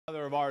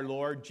Father of our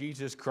Lord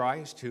Jesus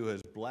Christ, who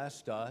has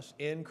blessed us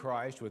in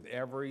Christ with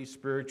every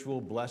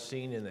spiritual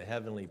blessing in the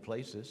heavenly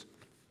places,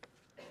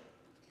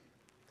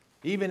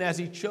 even as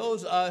he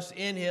chose us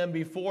in him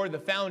before the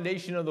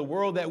foundation of the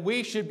world, that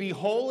we should be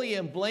holy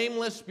and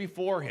blameless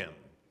before him.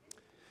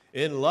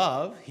 In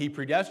love, he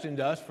predestined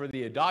us for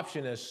the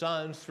adoption as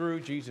sons through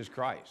Jesus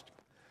Christ,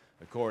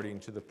 according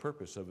to the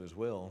purpose of his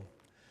will,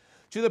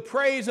 to the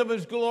praise of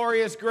his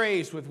glorious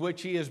grace with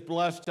which he has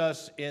blessed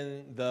us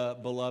in the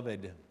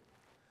beloved.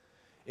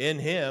 In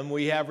him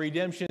we have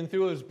redemption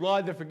through his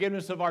blood, the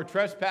forgiveness of our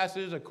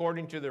trespasses,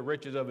 according to the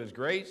riches of his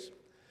grace,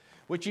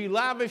 which he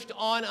lavished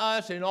on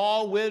us in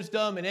all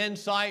wisdom and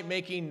insight,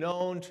 making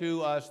known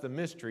to us the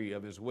mystery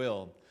of his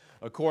will,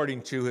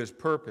 according to his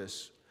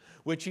purpose,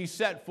 which he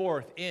set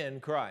forth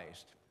in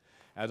Christ,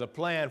 as a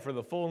plan for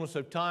the fullness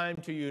of time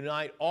to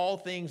unite all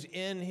things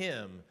in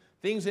him,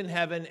 things in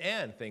heaven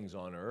and things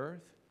on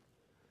earth.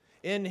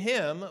 In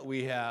him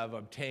we have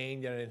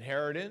obtained an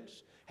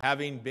inheritance,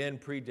 having been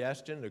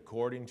predestined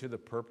according to the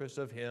purpose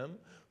of him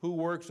who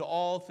works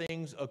all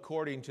things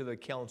according to the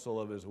counsel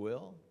of his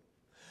will,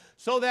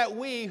 so that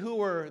we who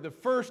were the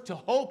first to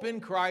hope in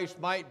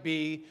Christ might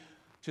be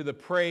to the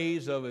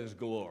praise of his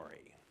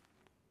glory.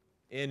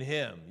 In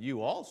him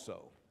you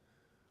also,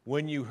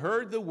 when you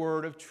heard the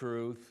word of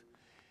truth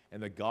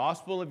and the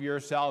gospel of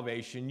your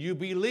salvation, you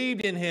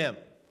believed in him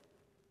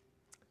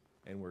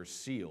and were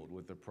sealed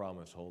with the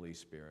promised Holy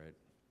Spirit,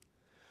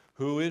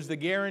 who is the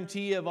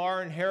guarantee of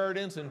our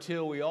inheritance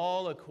until we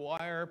all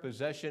acquire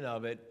possession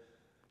of it,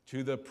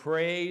 to the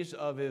praise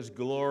of his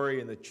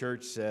glory. And the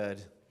church said,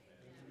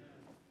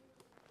 amen.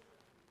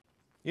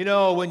 You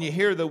know, when you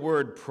hear the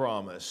word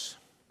promise,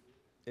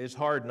 it's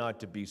hard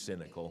not to be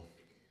cynical.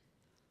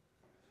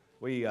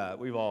 We've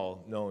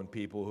all known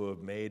people who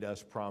have made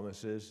us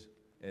promises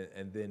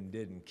and then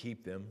didn't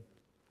keep them.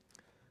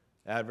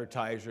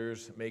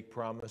 Advertisers make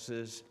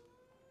promises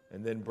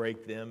and then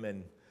break them,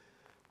 and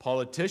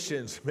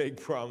politicians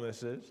make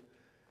promises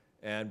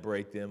and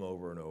break them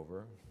over and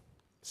over.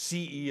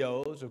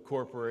 CEOs of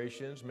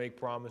corporations make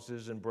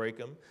promises and break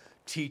them.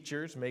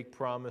 Teachers make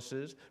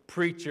promises.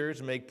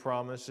 Preachers make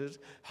promises.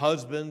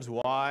 Husbands,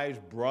 wives,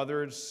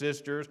 brothers,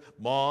 sisters,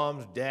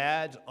 moms,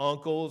 dads,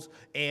 uncles,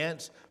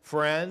 aunts,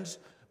 friends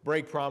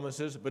break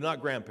promises, but not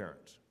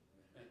grandparents.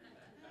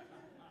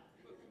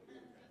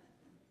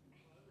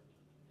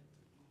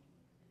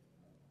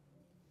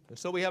 And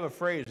so we have a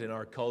phrase in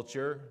our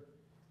culture: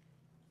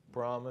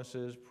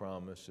 promises,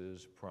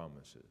 promises,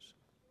 promises.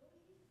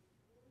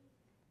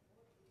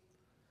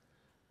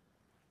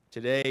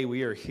 Today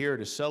we are here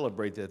to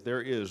celebrate that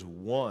there is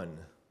one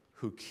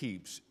who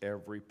keeps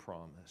every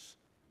promise.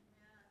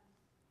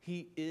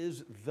 He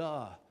is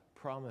the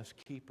promise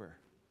keeper.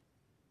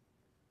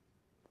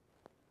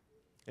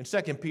 In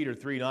 2 Peter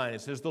 3:9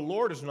 it says, the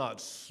Lord is not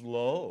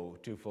slow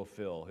to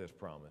fulfill his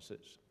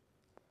promises.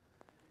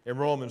 In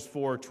Romans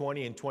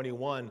 4:20 and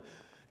 21,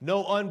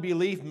 no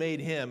unbelief made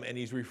him, and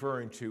he's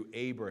referring to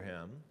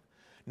Abraham,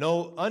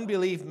 no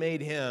unbelief made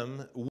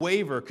him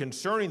waver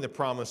concerning the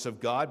promise of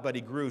God, but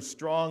he grew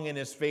strong in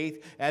his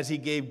faith as he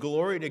gave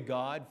glory to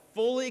God,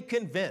 fully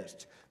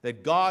convinced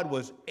that God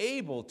was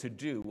able to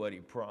do what he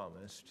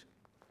promised.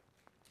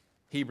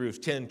 Hebrews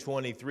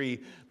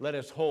 10:23, let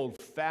us hold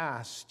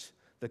fast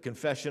the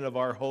confession of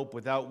our hope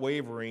without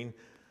wavering,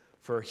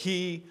 for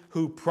he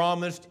who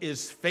promised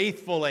is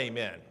faithful.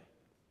 Amen.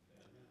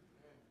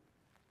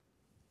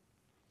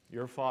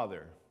 Your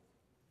Father,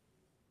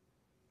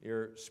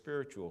 your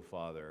spiritual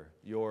Father,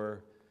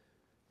 your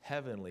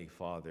heavenly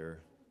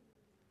Father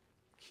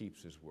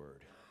keeps his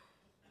word.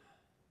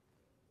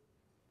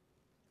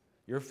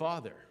 Your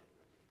Father,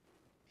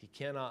 he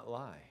cannot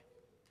lie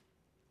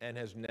and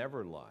has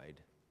never lied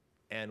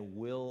and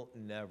will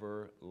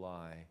never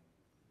lie.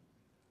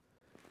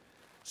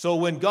 So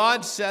when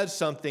God says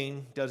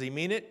something, does he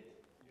mean it?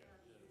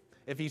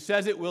 If he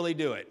says it, will he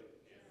do it?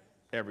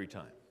 Every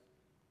time.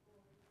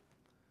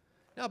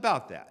 Now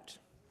about that.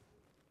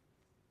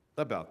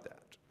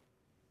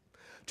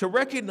 To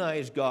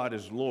recognize God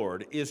as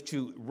Lord is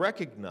to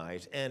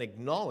recognize and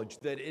acknowledge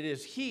that it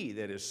is he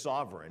that is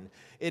sovereign.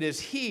 It is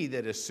he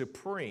that is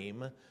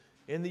supreme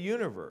in the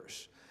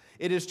universe.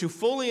 It is to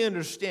fully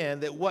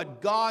understand that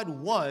what God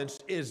wants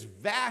is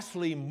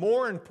vastly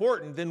more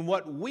important than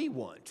what we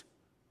want.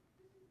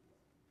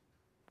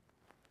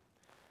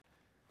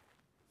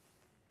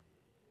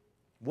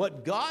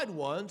 What God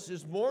wants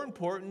is more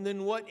important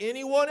than what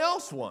anyone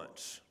else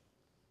wants,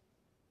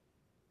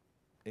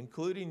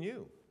 including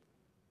you.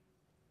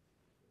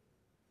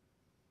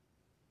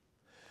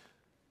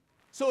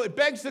 So it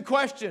begs the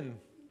question,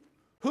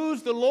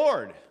 who's the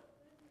Lord?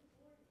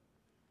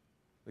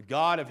 The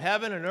God of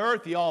heaven and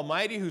earth, the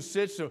Almighty, who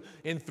sits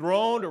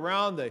enthroned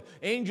around the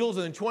angels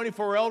and the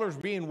 24 elders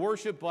being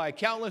worshiped by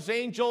countless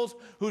angels,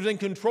 who's in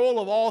control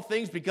of all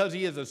things because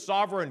he is a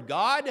sovereign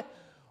God?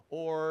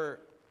 Or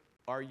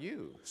are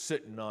you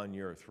sitting on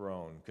your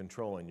throne,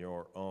 controlling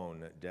your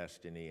own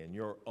destiny and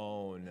your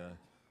own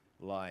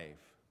life?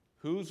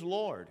 Who's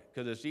Lord?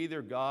 Because it's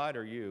either God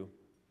or you.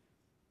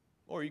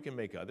 Or you can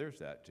make others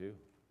that too.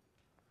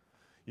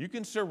 You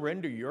can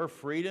surrender your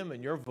freedom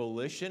and your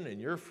volition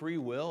and your free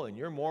will and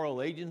your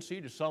moral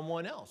agency to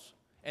someone else,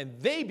 and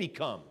they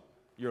become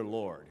your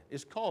Lord.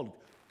 It's called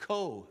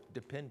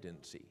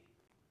codependency.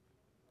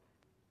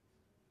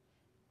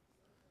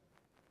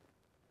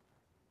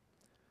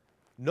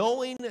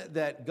 Knowing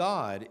that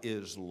God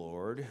is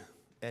Lord,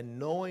 and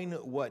knowing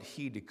what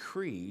He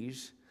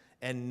decrees,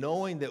 and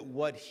knowing that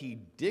what He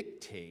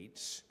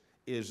dictates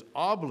is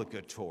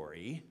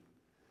obligatory,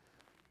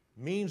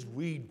 means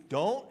we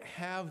don't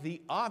have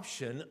the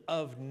option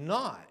of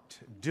not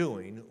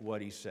doing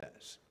what He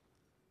says.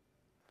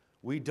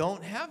 We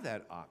don't have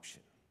that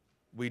option.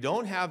 We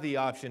don't have the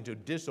option to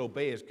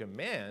disobey His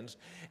commands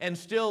and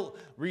still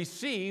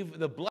receive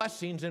the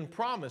blessings and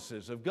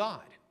promises of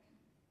God.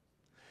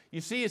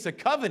 You see, it's a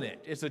covenant.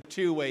 It's a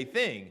two-way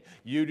thing.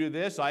 You do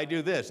this, I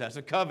do this. That's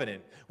a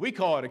covenant. We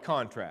call it a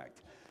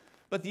contract.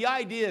 But the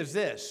idea is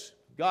this.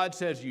 God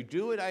says, you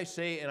do what I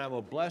say, and I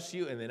will bless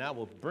you, and then I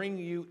will bring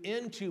you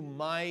into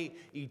my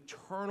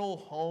eternal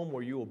home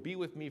where you will be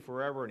with me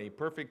forever in a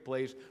perfect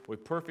place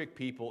with perfect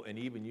people, and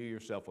even you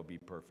yourself will be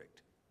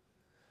perfect.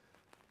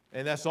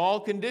 And that's all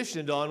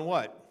conditioned on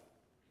what?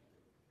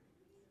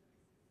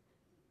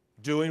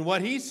 Doing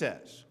what He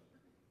says.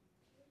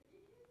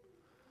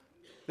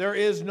 There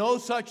is no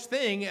such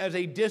thing as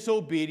a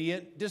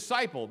disobedient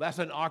disciple. That's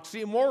an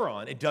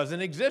oxymoron. It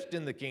doesn't exist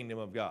in the kingdom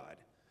of God.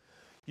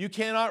 You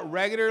cannot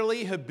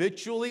regularly,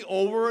 habitually,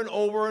 over and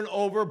over and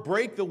over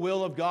break the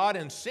will of God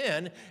and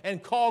sin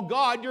and call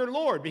God your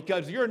Lord,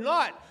 because you're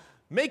not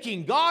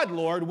making God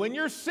Lord when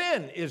your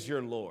sin is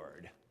your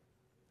Lord.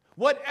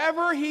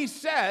 Whatever He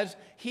says,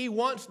 He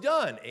wants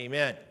done.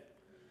 Amen.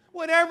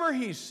 Whatever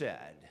He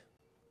said.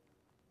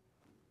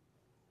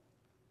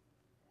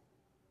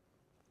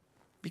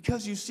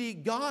 Because you see,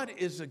 God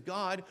is a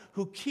God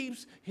who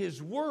keeps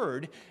His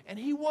word, and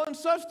He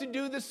wants us to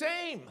do the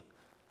same.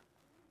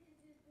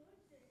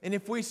 And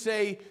if we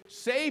say,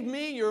 save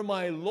me, you're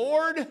my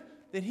Lord,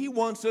 then He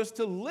wants us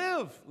to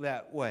live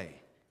that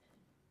way,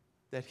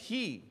 that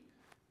He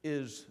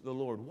is the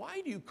Lord.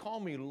 Why do you call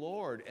me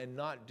Lord and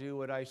not do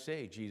what I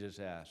say? Jesus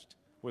asked,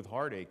 with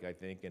heartache, I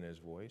think, in His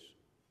voice.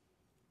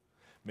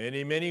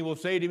 Many, many will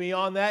say to me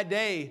on that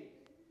day,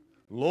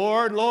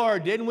 Lord,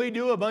 Lord, didn't we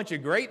do a bunch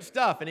of great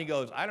stuff? And He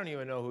goes, I don't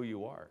even know who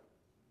you are.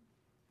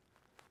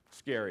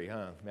 Scary,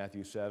 huh?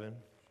 Matthew 7.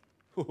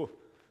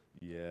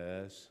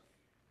 Yes.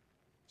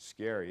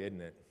 Scary,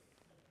 isn't it?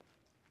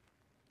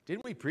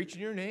 Didn't we preach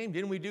in your name?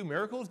 Didn't we do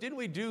miracles? Didn't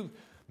we do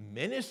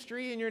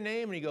ministry in your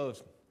name? And He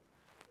goes,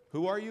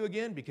 who are you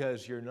again?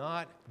 Because you're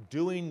not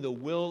doing the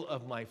will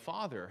of my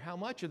Father. How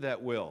much of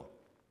that will?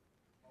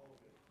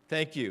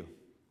 Thank you.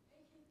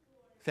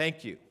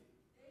 Thank you.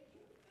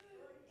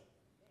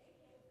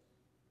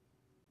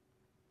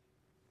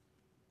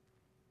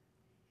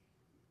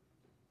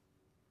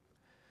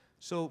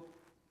 So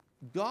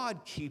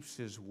God keeps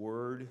His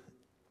word.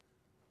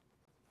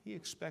 He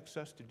expects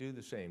us to do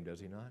the same,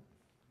 does He not?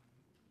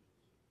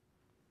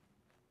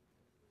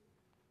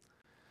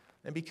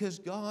 And because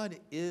God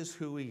is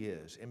who He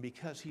is, and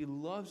because He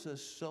loves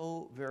us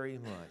so very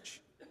much,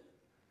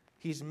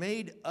 He's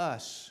made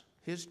us,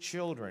 His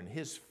children,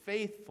 His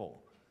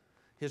faithful,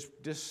 His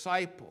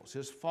disciples,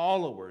 His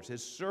followers,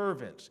 His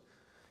servants.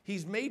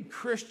 He's made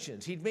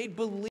Christians, He's made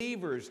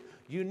believers,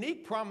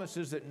 unique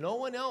promises that no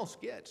one else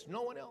gets,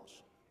 no one else.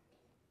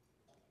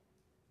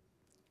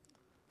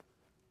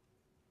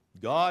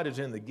 God is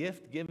in the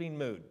gift-giving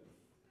mood.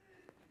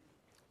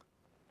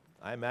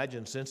 I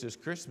imagine since it's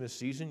Christmas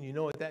season, you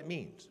know what that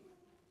means.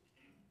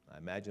 I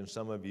imagine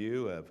some of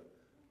you have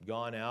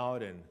gone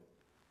out and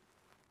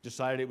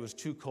decided it was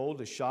too cold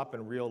to shop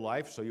in real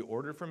life, so you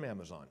ordered from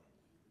Amazon.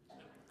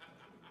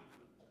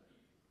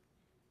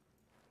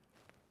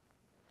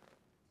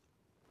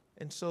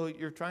 And so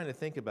you're trying to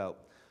think about,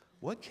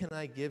 what can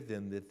I give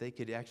them that they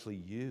could actually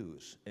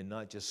use and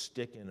not just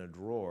stick in a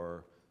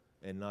drawer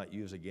and not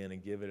use again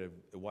and give it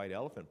a white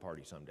elephant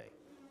party someday?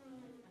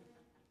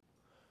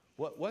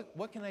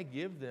 What can I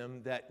give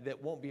them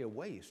that won't be a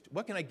waste?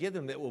 What can I give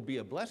them that will be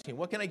a blessing?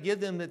 What can I give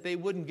them that they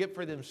wouldn't get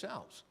for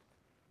themselves?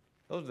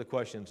 Those are the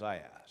questions I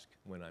ask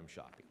when I'm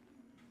shopping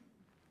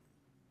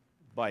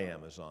by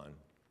Amazon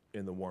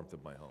in the warmth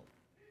of my home.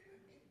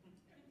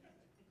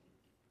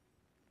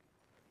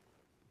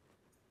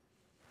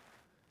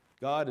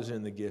 God is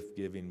in the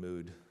gift-giving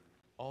mood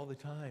all the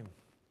time,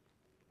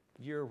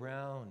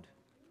 year-round,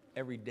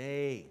 every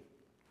day.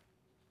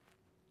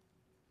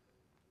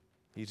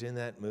 He's in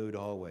that mood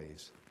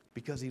always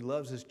because He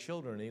loves His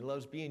children. He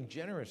loves being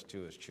generous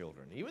to His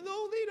children, even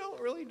though they don't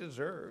really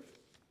deserve.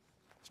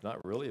 It's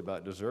not really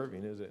about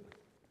deserving, is it?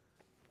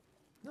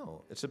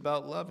 No, it's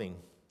about loving.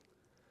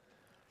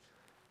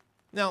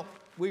 Now,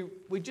 we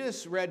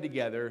just read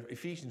together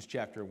Ephesians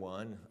chapter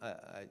 1.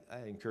 I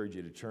encourage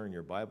you to turn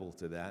your Bible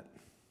to that.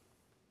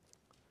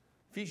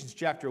 Ephesians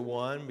chapter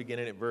 1,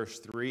 beginning at verse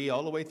 3,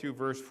 all the way through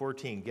verse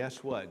 14.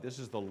 Guess what? This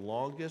is the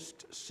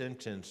longest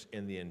sentence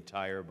in the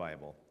entire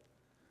Bible.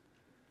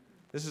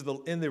 This is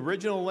in the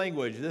original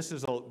language, this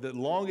is the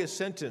longest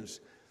sentence.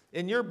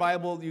 In your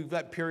Bible, you've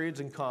got periods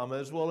and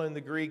commas. Well, in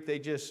the Greek,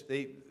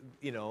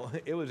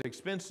 it was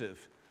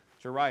expensive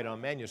to write on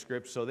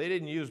manuscripts, so they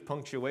didn't use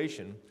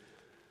punctuation.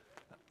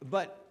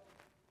 But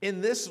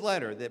in this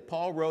letter that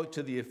Paul wrote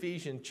to the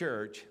Ephesian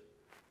church,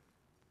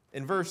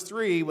 in verse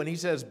 3, when he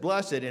says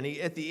blessed, and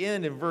at the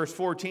end in verse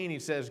 14, he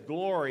says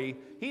glory,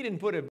 he didn't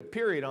put a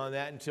period on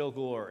that until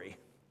glory.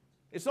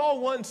 It's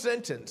all one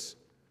sentence.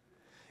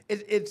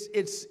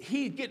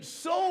 He gets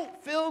so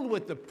filled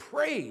with the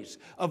praise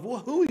of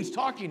who he's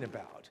talking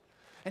about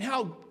and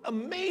how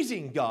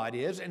amazing God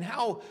is and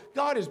how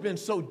God has been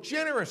so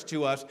generous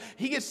to us.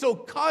 He gets so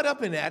caught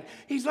up in that.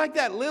 He's like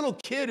that little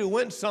kid who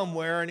went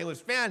somewhere and it was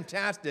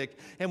fantastic.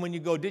 And when you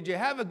go, did you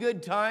have a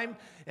good time?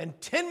 And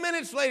 10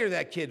 minutes later,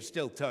 that kid's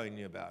still telling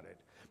you about it.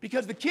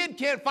 Because the kid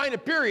can't find a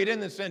period in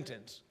the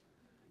sentence.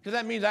 Because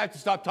that means I have to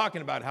stop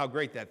talking about how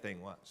great that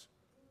thing was.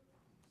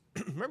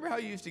 Remember how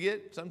you used to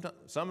get,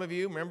 some of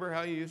you, remember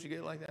how you used to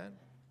get like that?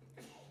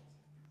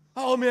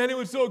 Oh man, it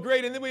was so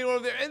great, and then we went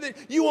over there, and then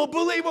you won't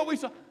believe what we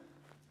saw.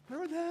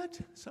 Remember that?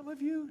 Some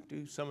of you?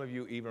 Do some of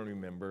you even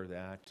remember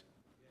that?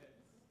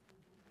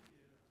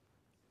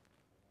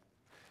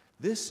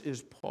 This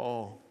is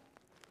Paul.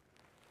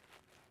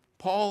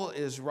 Paul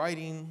is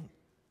writing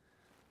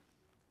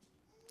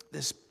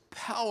this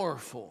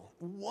powerful,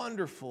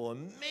 wonderful,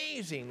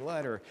 amazing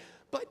letter,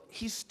 but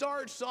he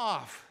starts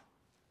off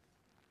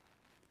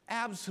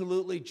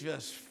absolutely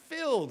just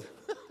filled.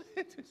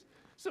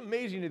 It's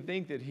amazing to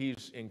think that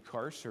he's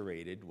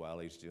incarcerated while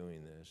he's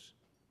doing this.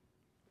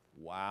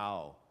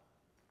 Wow.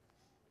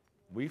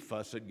 We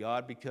fuss at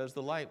God because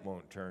the light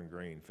won't turn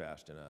green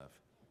fast enough.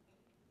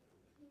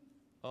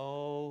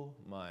 Oh,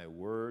 my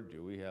word,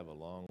 do we have a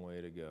long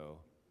way to go.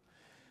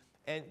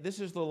 And this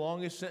is the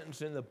longest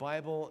sentence in the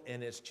Bible,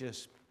 and it's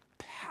just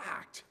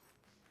packed.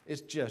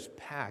 It's just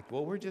packed.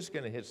 Well, we're just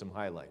going to hit some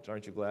highlights.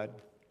 Aren't you glad?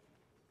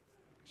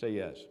 Say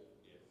yes.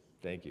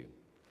 Thank you.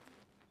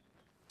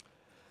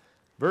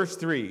 Verse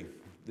 3,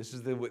 this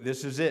is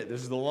it.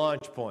 This is the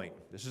launch point.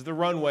 This is the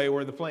runway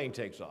where the plane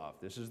takes off.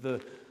 This is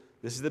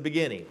the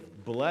beginning.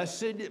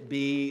 Blessed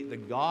be the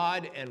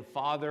God and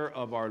Father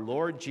of our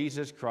Lord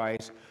Jesus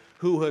Christ,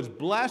 who has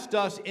blessed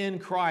us in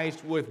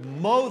Christ with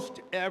most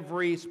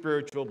every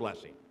spiritual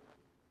blessing.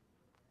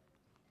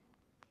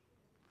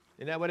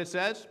 Isn't that what it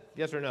says?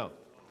 Yes or no?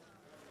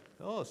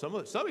 Oh,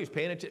 somebody's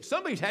paying attention.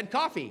 Somebody's had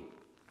coffee.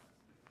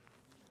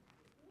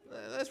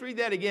 Let's read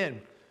that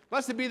again.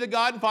 Blessed be the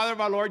God and Father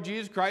of our Lord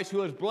Jesus Christ, who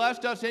has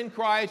blessed us in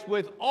Christ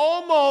with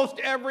almost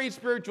every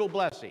spiritual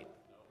blessing.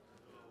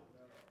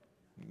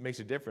 It makes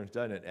a difference,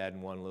 doesn't it,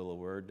 adding one little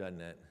word,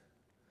 doesn't it?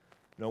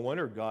 No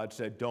wonder God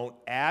said, don't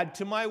add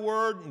to my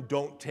word and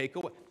don't take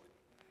away.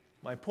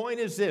 My point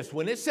is this.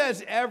 When it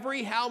says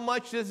every, how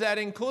much does that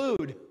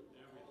include?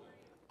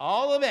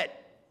 All of it.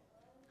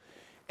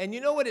 And you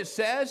know what it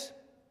says?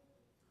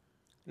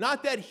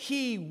 Not that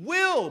he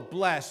will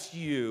bless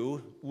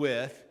you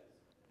with.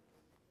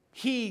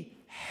 He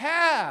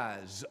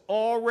has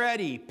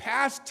already,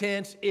 past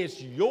tense,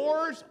 it's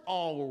yours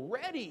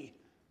already.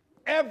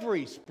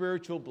 Every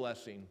spiritual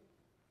blessing.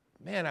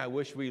 Man, I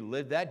wish we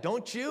lived that,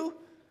 don't you?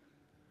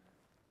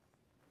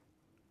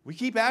 We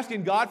keep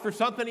asking God for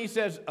something. He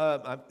says,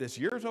 it's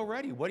yours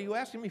already. What are you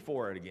asking me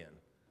for it again?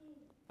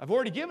 I've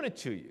already given it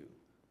to you.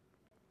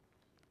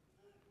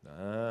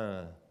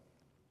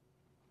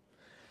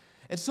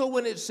 And so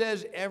when it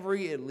says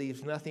every, it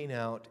leaves nothing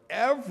out.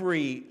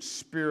 Every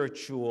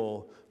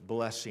spiritual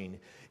blessing.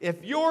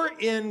 If you're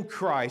in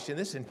Christ, and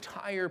this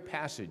entire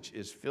passage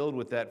is filled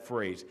with that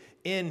phrase,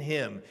 in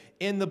Him,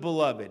 in the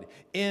Beloved,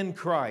 in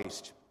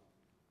Christ.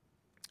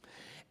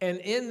 And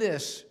in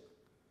this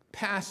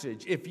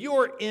passage, if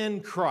you're in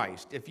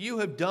Christ, if you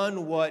have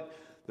done what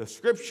the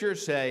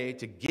Scriptures say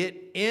to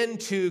get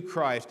into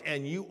Christ,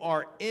 and you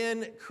are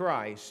in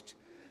Christ,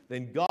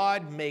 then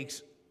God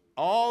makes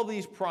all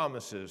these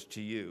promises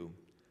to you.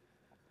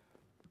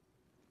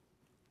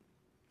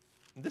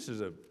 This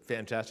is a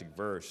fantastic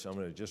verse. I'm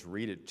going to just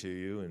read it to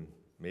you, and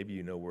maybe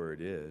you know where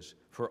it is.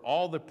 For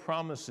all the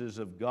promises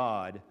of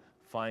God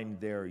find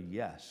their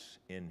yes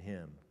in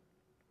Him.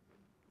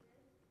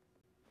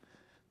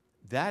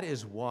 That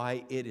is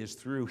why it is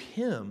through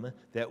Him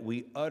that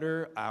we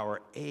utter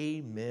our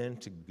amen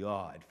to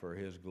God for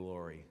His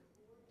glory.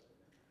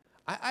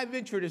 I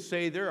venture to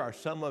say there are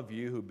some of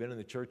you who've been in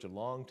the church a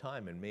long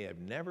time and may have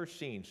never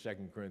seen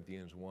 2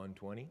 Corinthians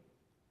 1:20.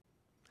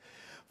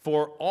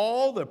 For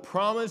all the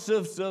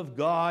promises of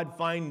God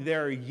find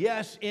their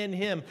yes in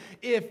Him.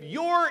 If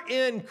you're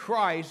in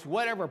Christ,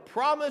 whatever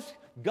promise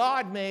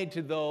God made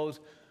to those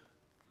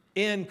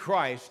in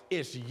Christ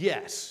is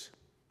yes.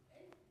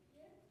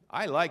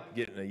 I like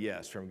getting a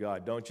yes from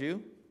God, don't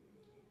you?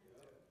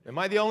 Am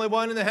I the only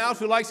one in the house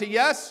who likes a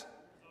yes?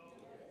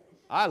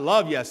 I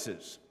love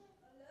yeses.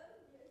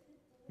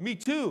 Me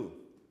too.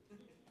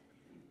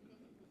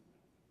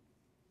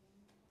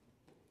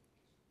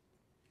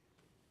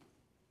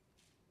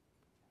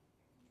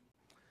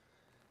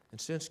 And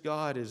since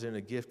God is in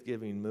a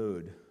gift-giving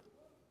mood,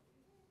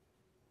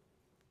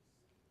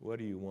 what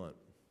do you want?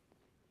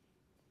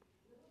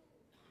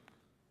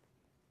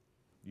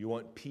 You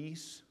want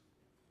peace?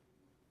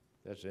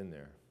 That's in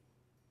there.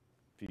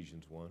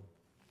 Ephesians 1.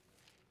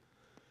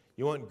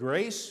 You want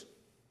grace?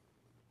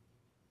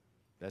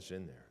 That's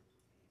in there.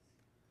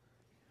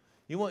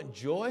 You want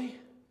joy?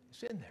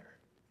 It's in there.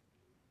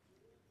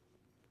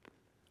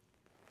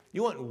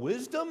 You want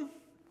wisdom?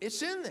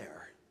 It's in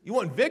there. You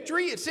want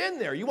victory? It's in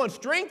there. You want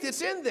strength?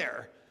 It's in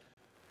there.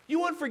 You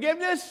want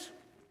forgiveness?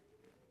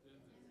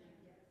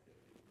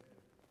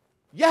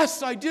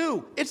 Yes, I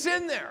do. It's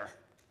in there.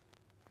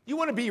 You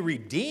want to be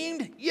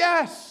redeemed?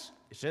 Yes,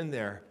 it's in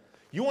there.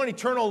 You want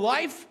eternal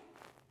life?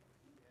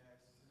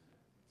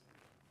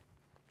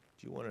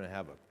 Do you want to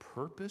have a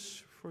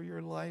purpose for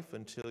your life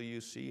until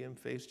you see Him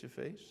face to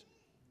face?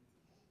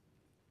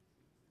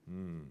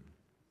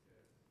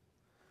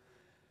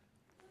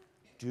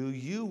 Do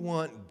you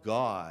want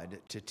God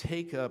to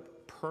take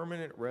up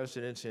permanent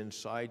residence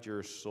inside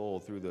your soul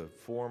through the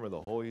form of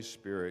the Holy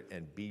Spirit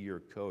and be your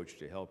coach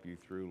to help you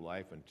through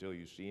life until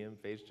you see Him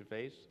face to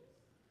face?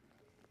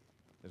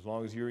 As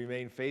long as you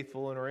remain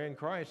faithful and are in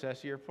Christ,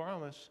 that's your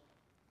promise.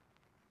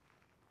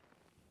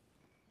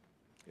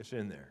 It's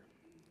in there.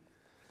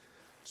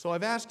 So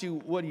I've asked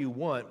you, what do you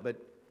want? But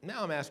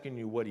now I'm asking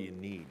you, what do you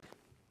need?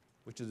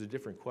 Which is a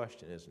different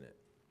question, isn't it?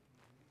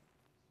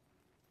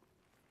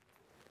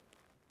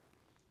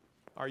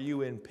 Are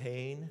you in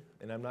pain?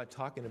 And I'm not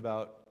talking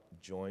about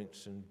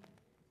joints and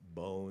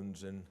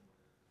bones and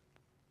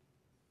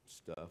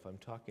stuff. I'm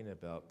talking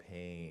about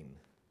pain.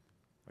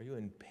 Are you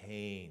in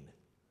pain?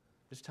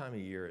 This time of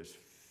year is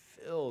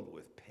filled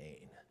with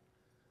pain.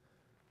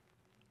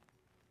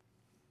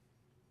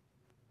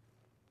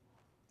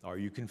 Are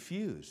you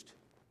confused?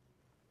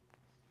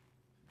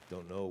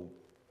 Don't know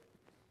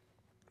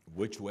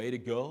which way to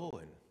go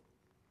and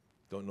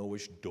don't know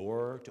which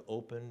door to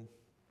open,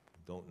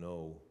 don't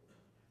know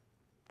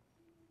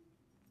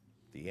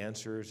the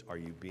answers. Are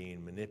you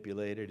being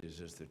manipulated? Is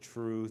this the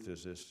truth?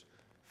 Is this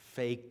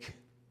fake?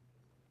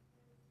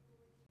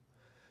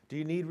 Do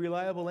you need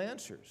reliable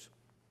answers?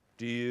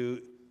 Do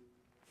you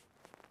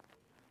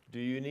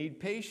need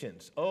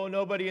patience? Oh,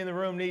 nobody in the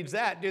room needs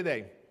that, do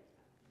they?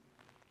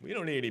 We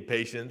don't need any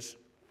patience.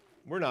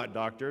 We're not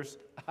doctors.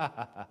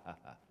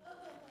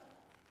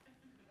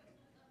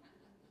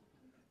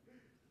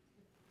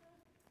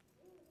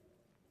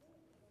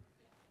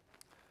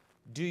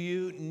 Do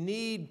you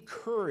need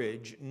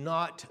courage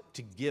not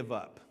to give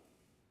up?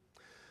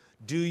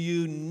 Do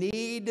you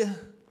need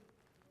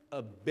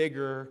a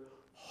bigger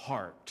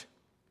heart?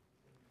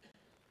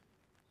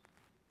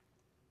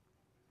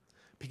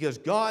 Because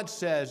God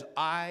says,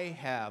 I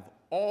have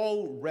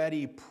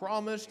already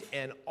promised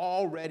and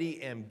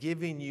already am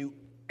giving you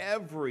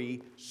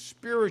every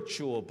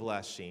spiritual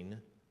blessing,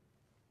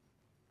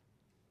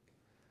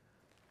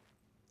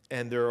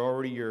 and they're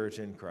already yours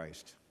in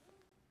Christ.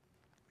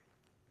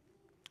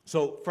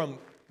 So from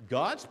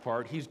God's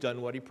part, He's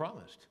done what He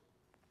promised.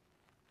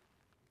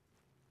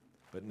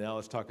 But now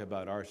let's talk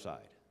about our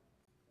side.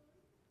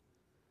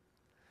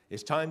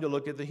 It's time to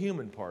look at the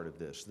human part of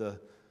this, the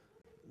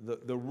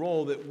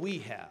role that we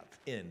have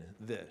in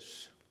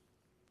this.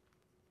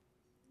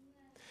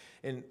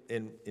 In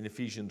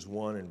Ephesians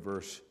 1 and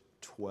verse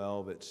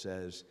 12, it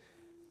says,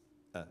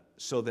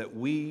 so that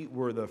we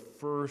were the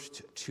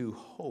first to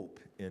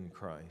hope in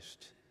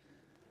Christ.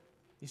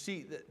 You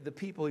see, the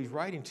people he's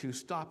writing to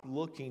stopped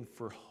looking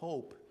for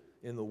hope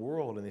in the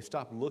world, and they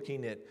stopped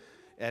looking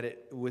at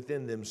it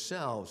within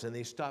themselves, and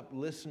they stopped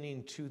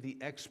listening to the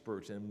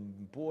experts.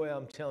 And boy,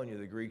 I'm telling you,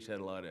 the Greeks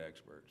had a lot of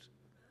experts.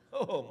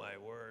 Oh, my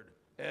word.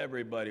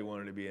 Everybody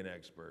wanted to be an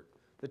expert.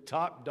 The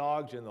top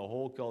dogs in the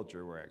whole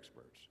culture were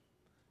experts.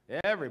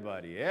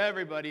 Everybody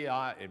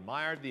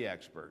admired the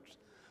experts.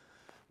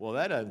 Well,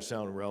 that doesn't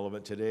sound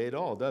relevant today at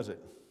all, does it?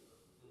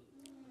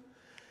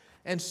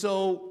 And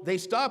so they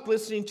stopped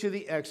listening to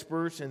the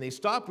experts, and they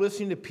stopped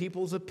listening to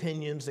people's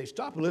opinions. They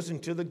stopped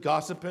listening to the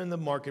gossip in the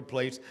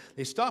marketplace.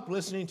 They stopped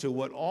listening to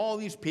what all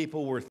these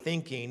people were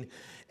thinking,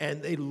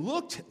 and they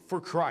looked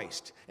for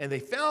Christ, and they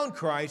found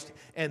Christ,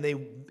 and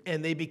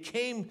they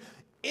became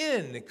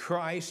in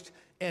Christ,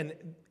 and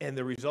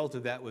the result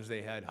of that was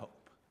they had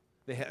hope.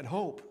 They had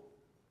hope.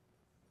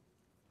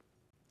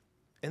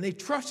 And they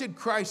trusted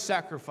Christ's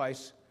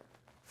sacrifice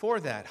for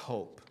that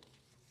hope.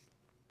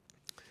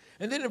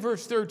 And then in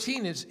verse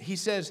 13, he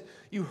says,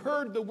 you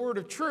heard the word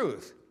of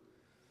truth.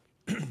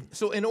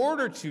 So in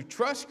order to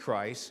trust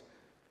Christ,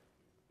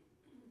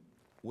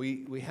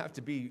 we have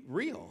to be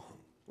real.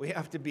 We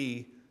have to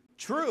be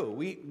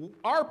true.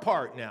 Our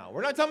part now.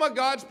 We're not talking about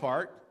God's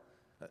part.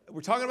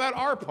 We're talking about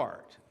our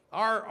part,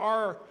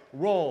 our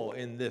role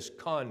in this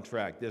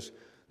contract,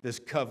 this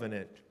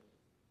covenant.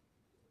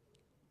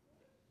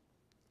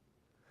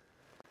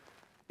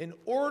 In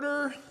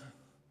order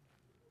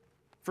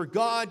for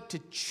God to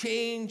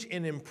change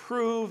and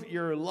improve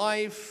your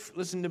life,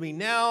 listen to me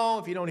now,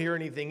 if you don't hear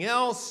anything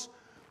else,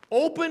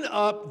 open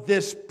up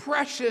this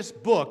precious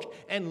book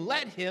and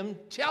let Him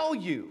tell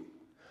you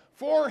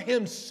for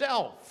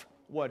Himself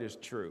what is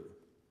true.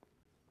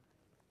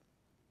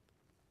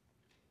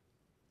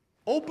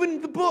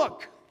 Open the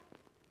book.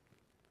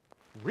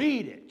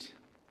 Read it.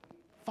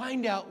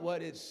 Find out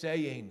what it's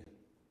saying.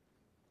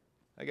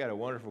 I got a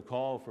wonderful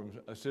call from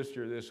a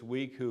sister this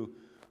week who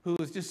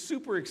was just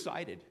super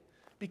excited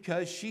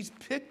because she's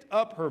picked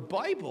up her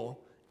Bible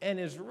and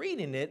is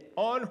reading it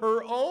on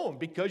her own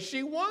because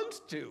she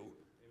wants to.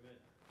 Amen.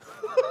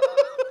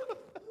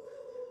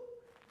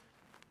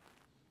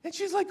 And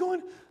she's like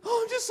going,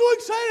 oh, I'm just so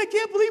excited. I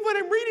can't believe what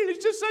I'm reading.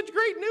 It's just such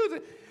great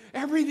news.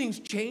 Everything's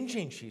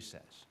changing, she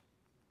says.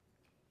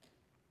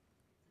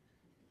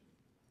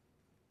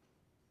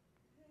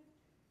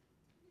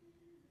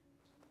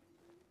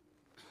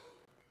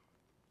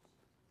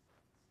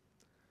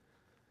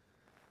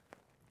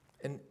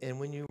 And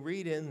when you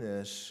read in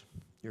this,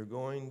 you're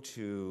going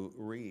to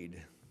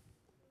read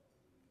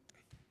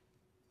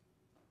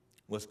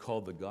what's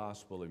called the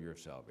gospel of your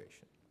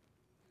salvation,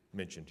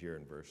 mentioned here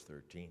in verse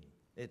 13.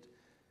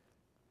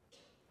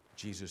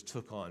 Jesus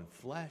took on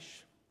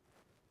flesh.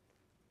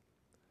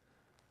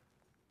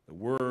 The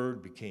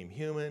Word became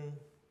human.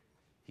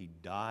 He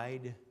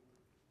died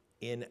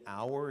in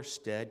our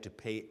stead to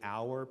pay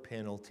our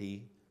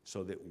penalty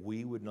so that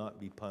we would not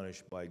be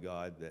punished by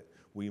God, that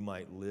we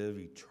might live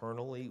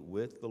eternally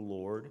with the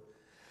Lord.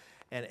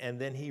 And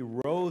then he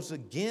rose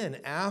again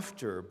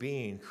after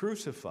being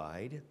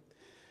crucified.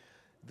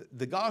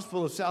 The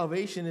gospel of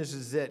salvation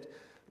is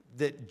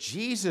that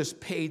Jesus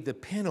paid the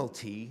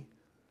penalty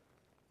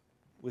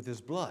with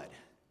his blood.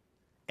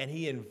 And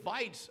he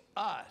invites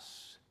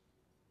us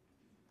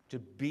to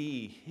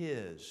be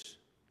his,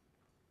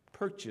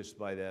 purchased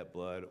by that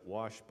blood,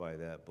 washed by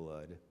that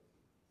blood.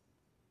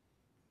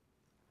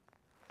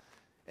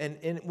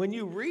 And when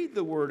you read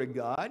the Word of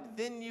God,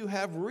 then you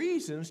have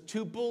reasons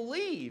to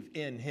believe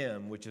in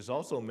him, which is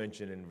also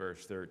mentioned in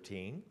verse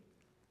 13.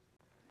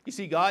 You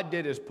see, God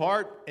did his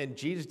part, and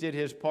Jesus did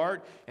his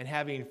part, and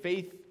having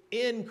faith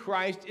in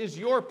Christ is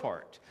your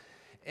part.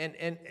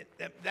 And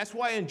that's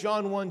why in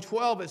John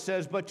 1:12 it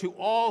says, but to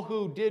all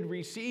who did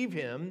receive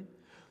him,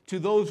 to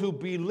those who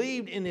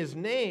believed in his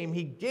name,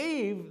 he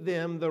gave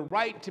them the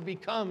right to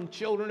become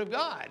children of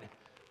God.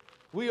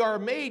 We are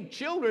made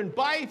children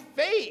by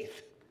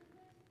faith.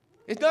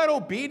 It's not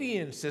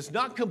obedience. It's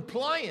not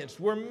compliance.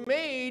 We're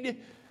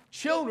made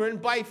children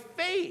by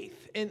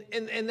faith.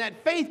 And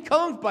that faith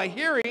comes by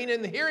hearing,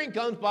 and the hearing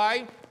comes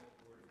by,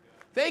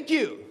 thank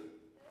you.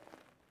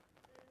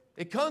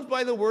 It comes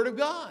by the Word of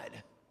God.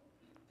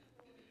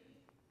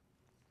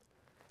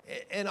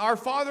 And our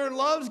Father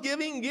loves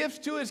giving gifts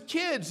to his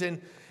kids.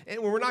 And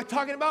we're not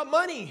talking about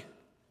money.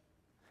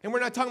 And we're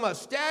not talking about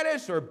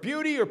status or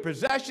beauty or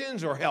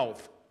possessions or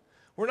health.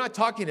 We're not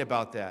talking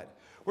about that.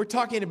 We're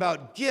talking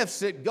about gifts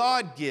that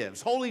God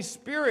gives, Holy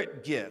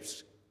Spirit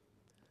gifts.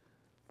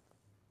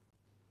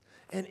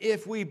 And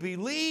if we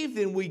believe,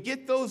 then we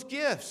get those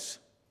gifts.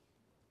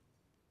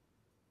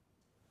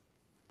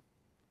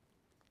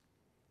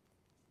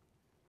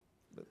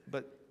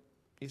 But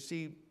you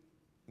see,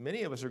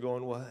 many of us are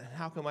going, well,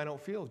 how come I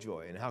don't feel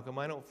joy? And how come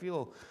I don't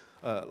feel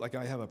like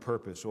I have a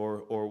purpose?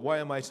 Or why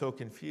am I so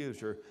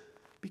confused? Or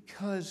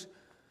because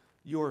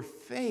your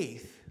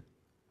faith,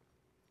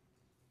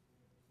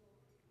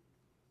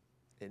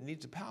 it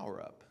needs a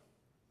power up.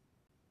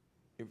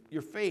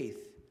 Your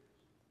faith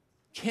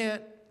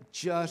can't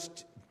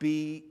just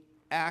be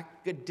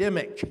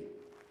academic.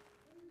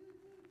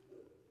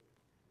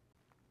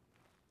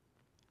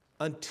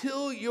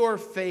 Until your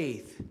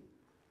faith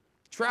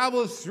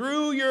travels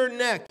through your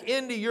neck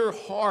into your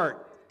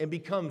heart and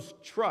becomes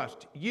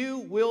trust,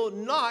 you will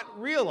not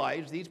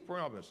realize these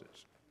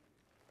promises.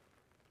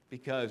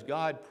 Because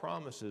God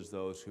promises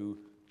those who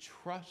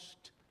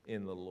trust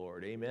in the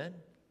Lord. Amen?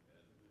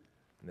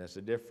 And that's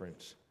the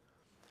difference.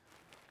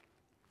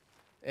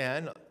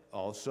 And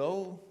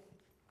also,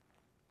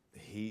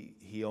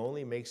 he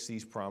only makes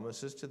these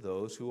promises to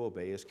those who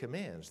obey his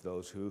commands,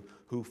 those who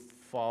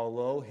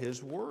follow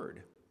his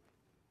word.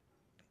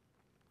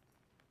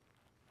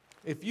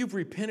 If you've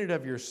repented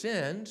of your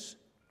sins,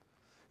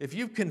 if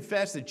you've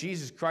confessed that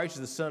Jesus Christ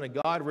is the Son of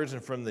God, risen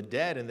from the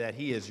dead, and that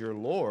he is your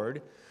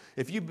Lord,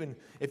 if you've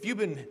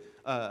been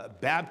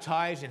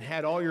baptized and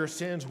had all your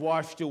sins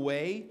washed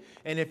away,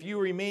 and if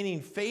you're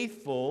remaining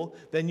faithful,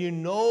 then you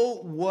know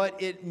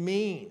what it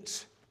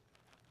means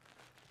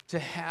to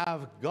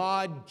have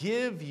God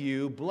give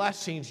you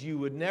blessings you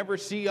would never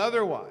see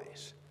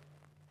otherwise.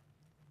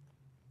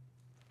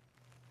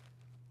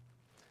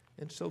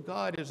 And so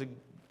God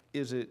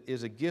is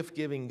a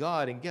gift-giving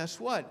God, and guess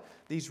what?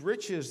 These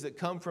riches that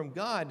come from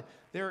God,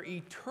 they're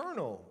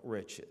eternal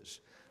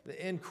riches.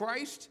 In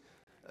Christ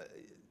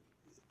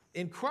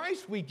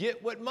we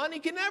get what money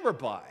can never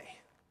buy.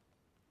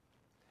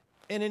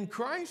 And in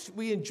Christ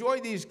we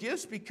enjoy these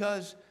gifts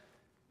because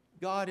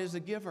God is a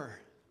giver.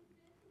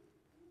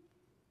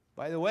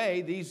 By the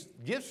way, these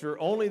gifts are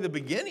only the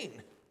beginning.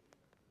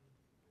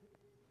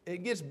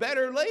 It gets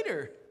better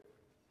later.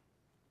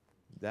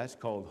 That's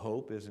called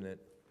hope, isn't it?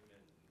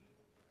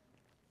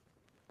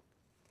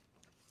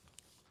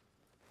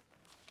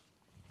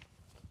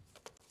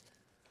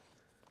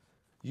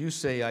 You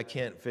say, I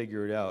can't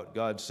figure it out.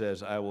 God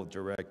says, I will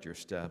direct your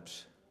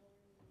steps.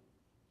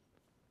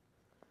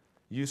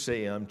 You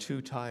say, I'm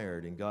too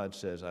tired, and God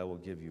says, I will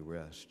give you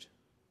rest.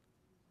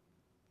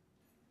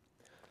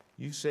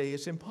 You say,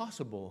 it's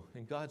impossible,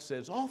 and God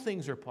says, all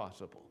things are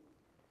possible.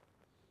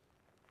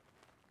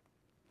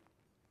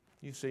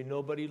 You say,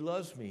 nobody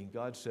loves me.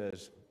 God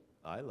says,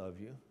 I love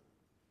you.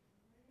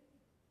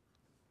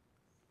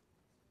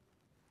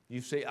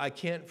 You say, I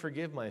can't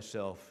forgive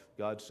myself.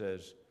 God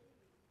says,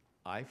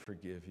 I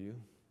forgive you.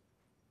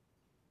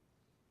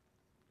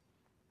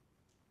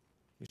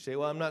 You say,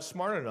 well, I'm not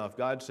smart enough.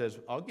 God says,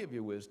 I'll give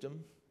you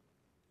wisdom.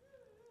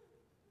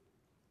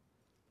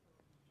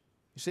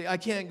 You say, I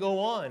can't go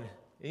on.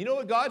 And you know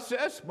what God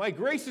says? My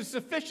grace is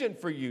sufficient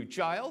for you,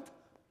 child.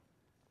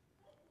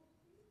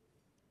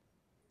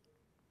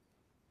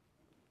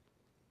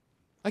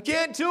 I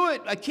can't do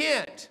it. I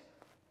can't.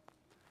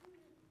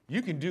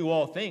 You can do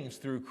all things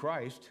through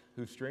Christ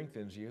who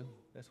strengthens you.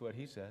 That's what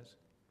he says.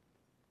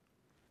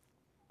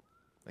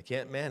 I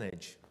can't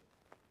manage.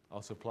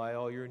 I'll supply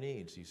all your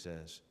needs, he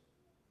says.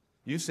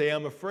 You say,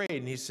 I'm afraid,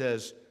 and he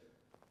says,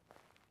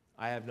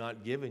 I have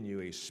not given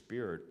you a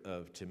spirit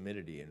of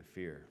timidity and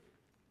fear.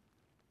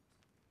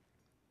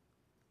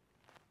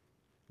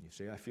 You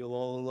say, I feel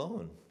all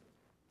alone.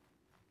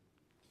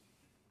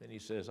 Then he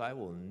says, I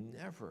will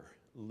never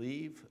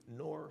leave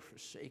nor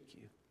forsake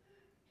you.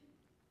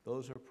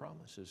 Those are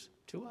promises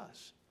to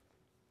us.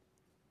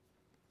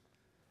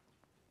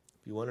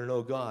 If you want to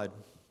know God,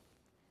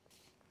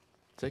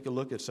 take a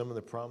look at some of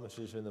the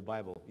promises in the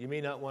Bible. You may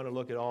not want to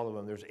look at all of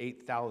them. There's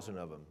 8,000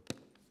 of them.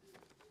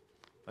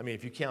 I mean,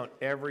 if you count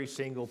every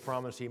single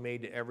promise he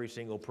made to every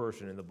single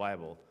person in the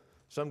Bible.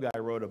 Some guy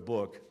wrote a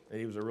book, and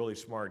he was a really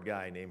smart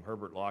guy named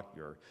Herbert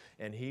Lockyer,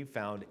 and he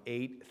found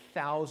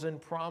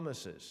 8,000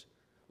 promises.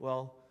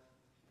 Well,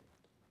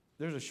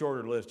 there's a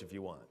shorter list if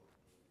you want.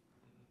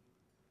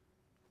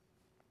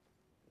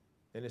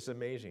 And it's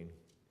amazing.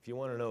 If you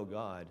want to know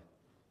God,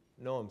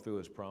 know him through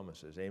his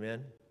promises.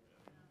 Amen?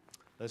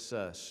 Let's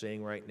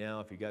sing right now.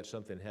 If you got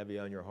something heavy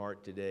on your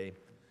heart today,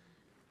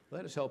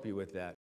 let us help you with that.